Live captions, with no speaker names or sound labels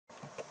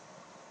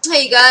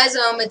Hey you guys,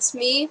 it's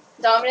me,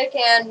 Dominic,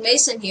 and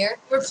Mason here.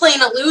 We're playing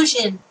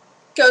Illusion.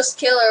 Ghost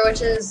Killer,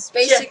 which is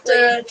basically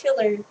Jeff the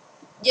Killer.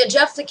 Yeah,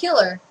 Jeff the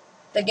Killer,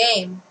 the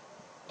game,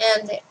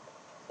 and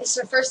it's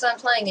their first time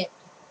playing it.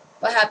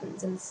 What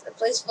happens? It's a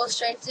place full of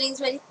strange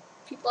things. Many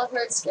people have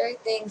heard scary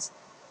things.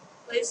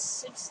 Place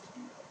 16.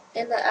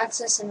 And the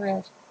access in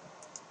red,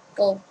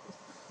 gold.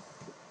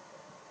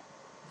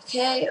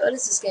 Okay, what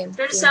is this game?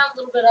 Turn the sound a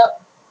little bit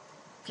up.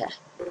 Okay.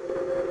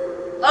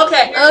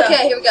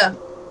 Okay. Here we go.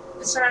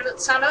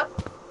 Sound up.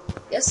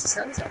 Yes, the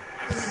sound is up.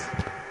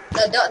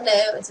 No, don't. No,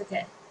 it's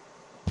okay.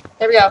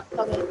 There we go.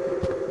 Okay.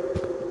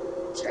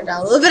 Turn it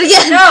down a little bit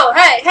again. No,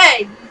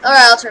 hey. All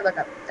right, I'll turn it back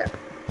up. There.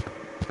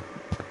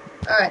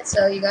 All right,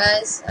 so you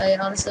guys, I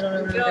honestly don't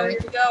know what I'm doing. Here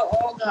we go.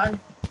 Oh god.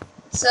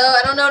 So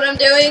I don't know what I'm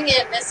doing,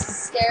 and this is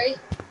scary.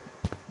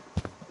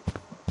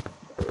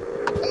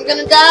 I'm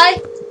gonna die.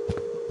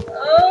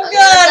 Oh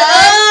god.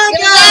 Oh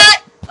god.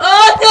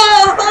 Oh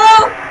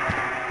no.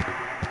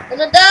 I'm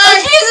gonna die. Oh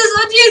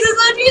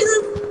Jesus.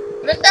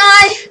 I'm gonna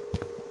die.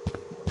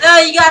 No,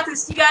 you got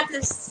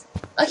this.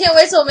 I can't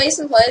wait till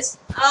Mason plays.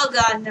 Oh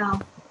god, no.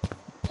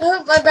 I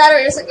hope my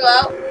battery doesn't go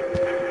out.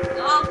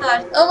 Oh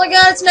god. Oh my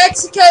god, it's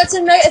Mexico.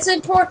 It's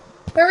in Puerto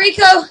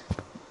Rico.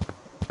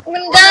 I'm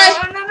gonna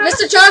die. No.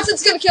 Mr.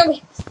 Johnson's gonna kill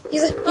me.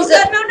 He's a. No.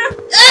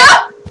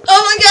 Ah!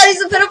 Oh my god,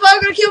 he's a pedophile.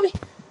 Gonna kill me.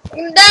 I'm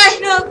gonna die.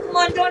 No, come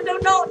on, don't.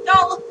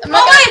 I'm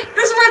not Wait,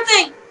 there's a red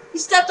thing. You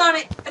stepped on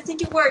it. I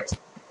think it worked.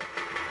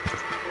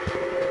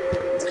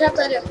 What the crap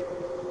did I do?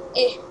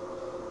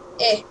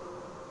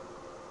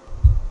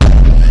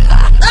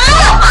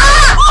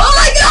 Ah! Oh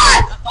my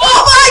god! Oh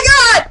my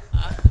god!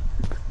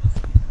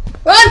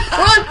 Run!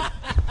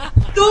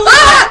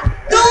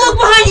 Don't look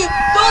behind you.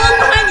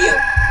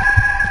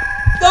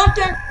 Don't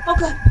turn. Oh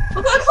god.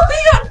 Oh my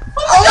god.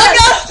 Oh my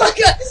god!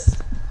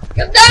 I'm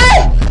gonna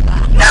die!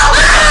 No!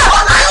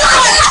 Oh my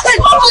god!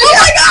 Oh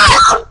my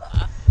god!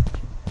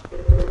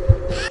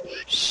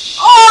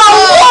 Oh,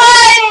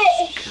 what?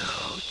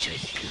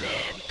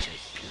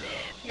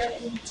 Go to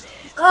sleep.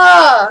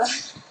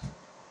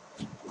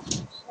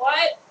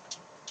 What?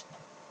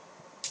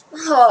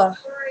 Oh.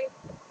 Sorry.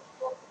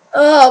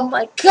 Oh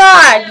my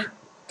god!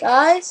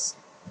 Guys?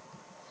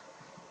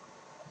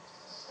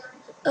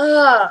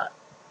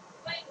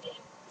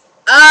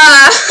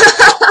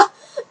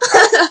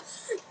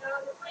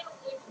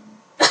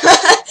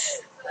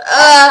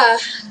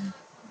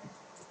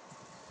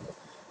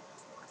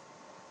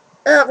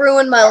 That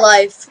ruined my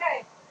life.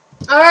 Okay.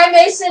 Alright,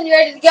 Mason, you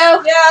ready to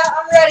go? Yeah,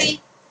 I'm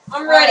ready.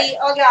 I'm ready.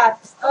 Oh god.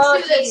 Oh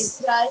Let's do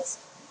this, jeez. guys.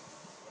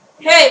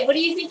 Hey, what do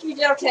you think you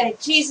did? Okay,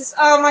 Jesus.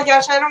 Oh my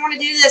gosh, I don't want to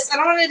do this.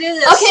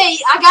 Okay,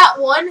 I got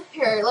one.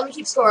 Here, let me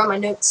keep score on my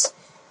notes.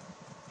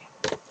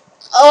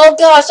 Oh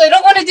gosh, I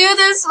don't want to do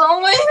this. Oh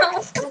my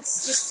god.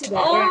 That's just too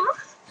bad. Oh,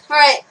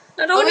 Alright,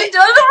 I don't want to do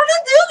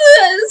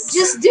this.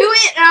 just do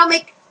it and I'll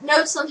make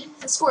notes on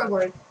the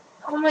scoreboard.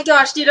 Oh my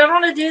gosh, dude, I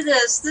don't want to do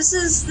this. This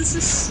is,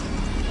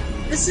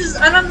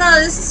 I don't know,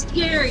 this is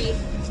scary.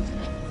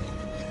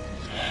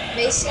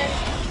 Mason,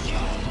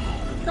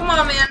 Come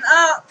on, man.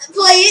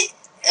 play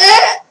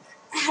it.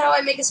 How do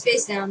I make his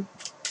face down?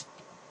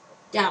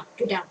 Down,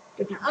 go down.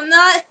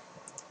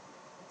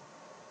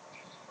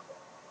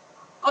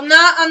 I'm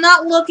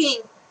not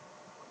looking.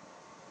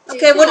 Dude,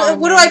 Okay, come what on,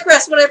 do man. I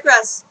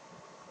press?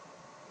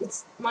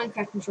 It's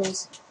Minecraft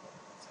controls.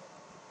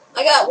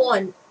 I got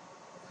one.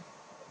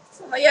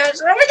 Oh my gosh,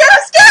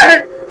 I'm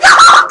scared! No!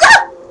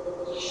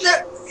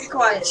 There. Be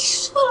quiet.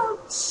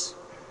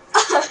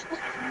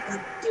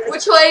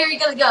 Which way are you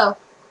gonna go?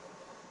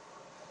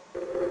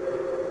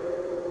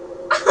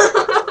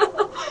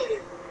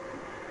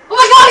 Oh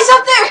my god, he's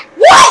up there!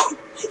 What?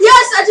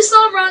 Yes, I just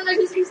saw him run there.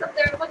 He's up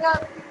there. Oh my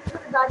god, he's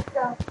gonna die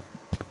down.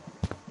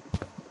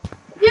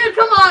 Dude,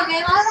 come on,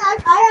 man.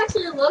 I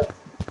actually looked.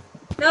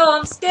 No,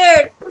 I'm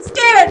scared. Turn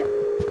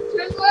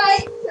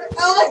right.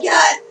 Oh my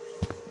god.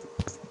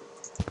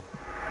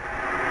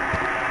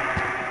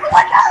 Oh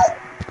my god.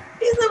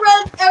 He's the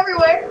red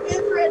everywhere. He's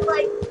the red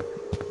light.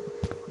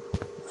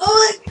 Oh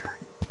my god.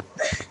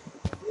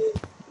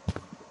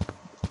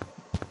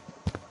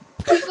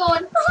 Keep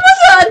going. Oh my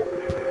god.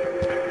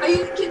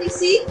 Can you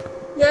see?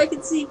 Yeah, I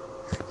can see.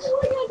 Oh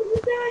my god, I'm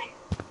gonna die.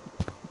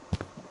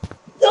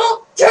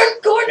 Don't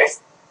turn corners.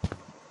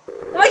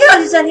 Oh my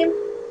god, is that him?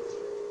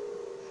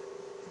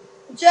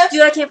 Jeff,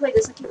 Dude, I can't play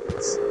this.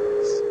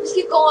 just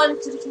keep going.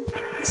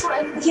 This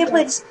one in the I can't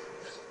play this.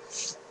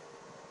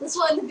 This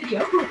one in the video.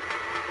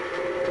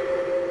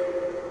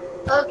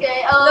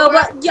 Okay, No,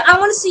 but yeah, I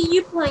want to see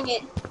you playing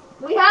it.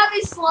 we have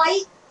a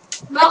slight.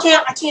 I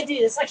can't do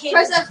this. I can't.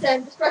 Press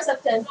F10. Just press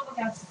F10. Oh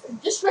my gosh.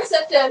 Just press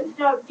F10.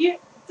 No, you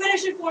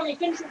finish it for me.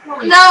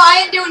 No,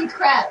 I ain't doing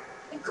crap.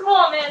 Come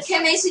on, man. Okay,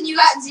 Mason, you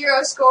got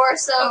 0 score,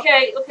 so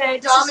Okay.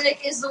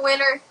 Dominic is the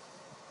winner,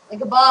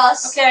 like a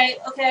boss. Okay.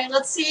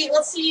 Let's see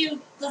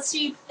you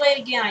play it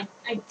again.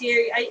 I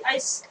dare you. I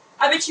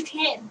bet you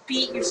can't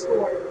beat your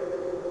score.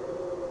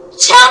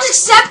 Challenge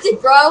accepted,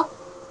 bro.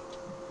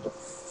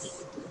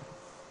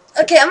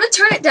 Okay, I'm gonna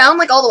turn it down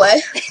like all the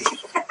way.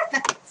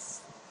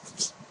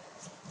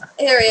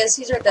 Here he is.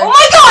 He's right there. Oh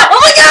my god! Oh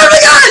my god! Oh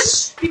my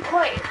gosh! Be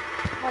quiet.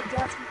 Oh my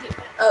dad's gonna get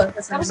mad. Oh,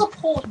 that's That not was him. a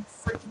pole, you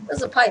freaking. That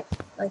was a pipe.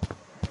 Like,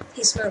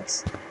 he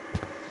smokes.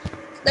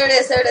 There it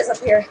is. There it is up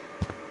here.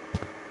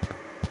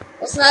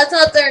 Well, it's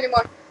not there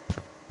anymore.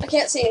 I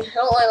can't see. I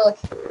don't want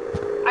to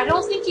look. I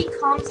don't think he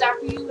comes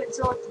after you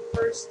until like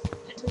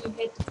until you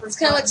hit the first. It's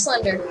kind of like button.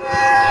 Slender.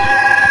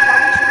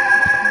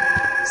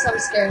 So I'm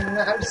scared.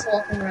 I'm just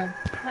walking around.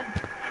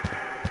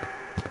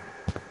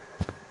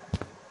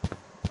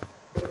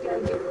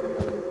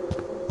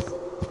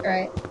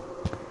 Alright.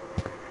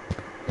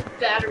 The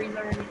batteries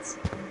are in it.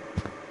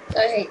 I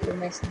hate you,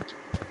 Mason.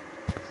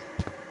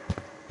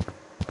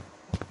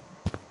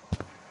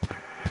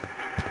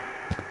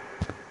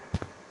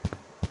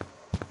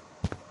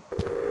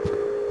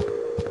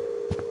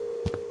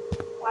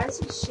 Why is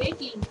he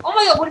shaking? Oh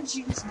my god, what did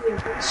you just do?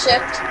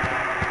 Shift.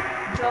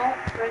 Don't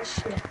press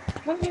shift.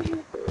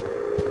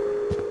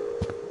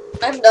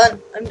 I'm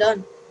done. I'm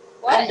done.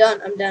 What? I'm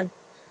done. I'm done.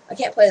 I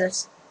can't play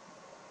this.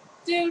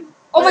 Dude.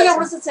 Oh my god,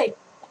 what does it say?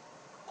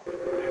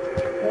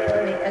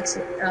 Let me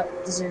exit out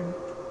the Zoom.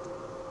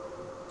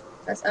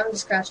 I'm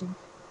just scratching.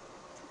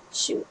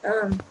 Shoot.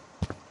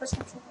 Press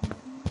control.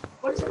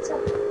 What does it say?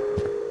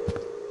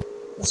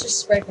 It's just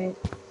spray paint.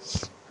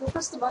 Go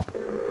press the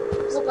button.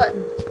 There's a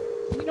button.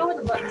 You know where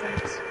the buttons are.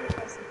 Just go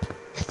press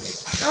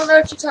it. I don't know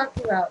what you're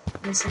talking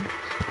about, Mason.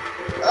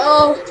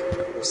 Oh,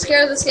 I'm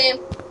scared of this game.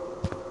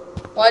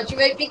 Why'd you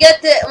make me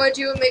get this? Why'd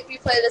you make me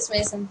play this,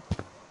 Mason?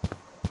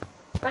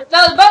 Right,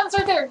 no, the button's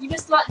right there. You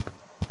just button.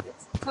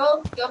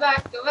 Go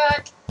back.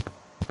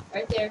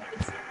 Right there.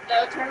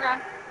 No, turn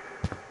around.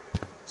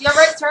 Do you have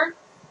right turn?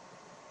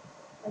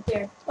 Right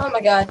there. Oh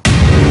my god.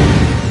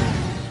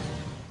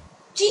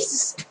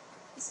 Jesus.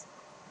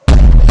 Here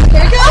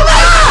we go!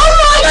 Oh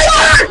my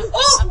god!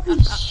 Oh!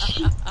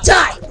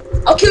 Die!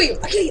 I'll kill you!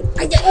 I'll kill you!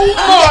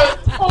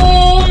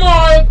 Oh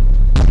my.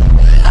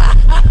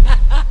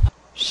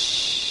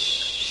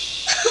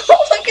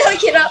 Oh my god, I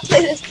cannot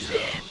play this.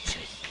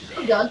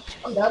 I'm done.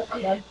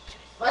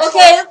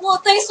 Okay, well,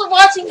 thanks for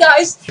watching,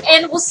 guys,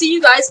 and we'll see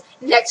you guys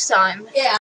next time. Yeah.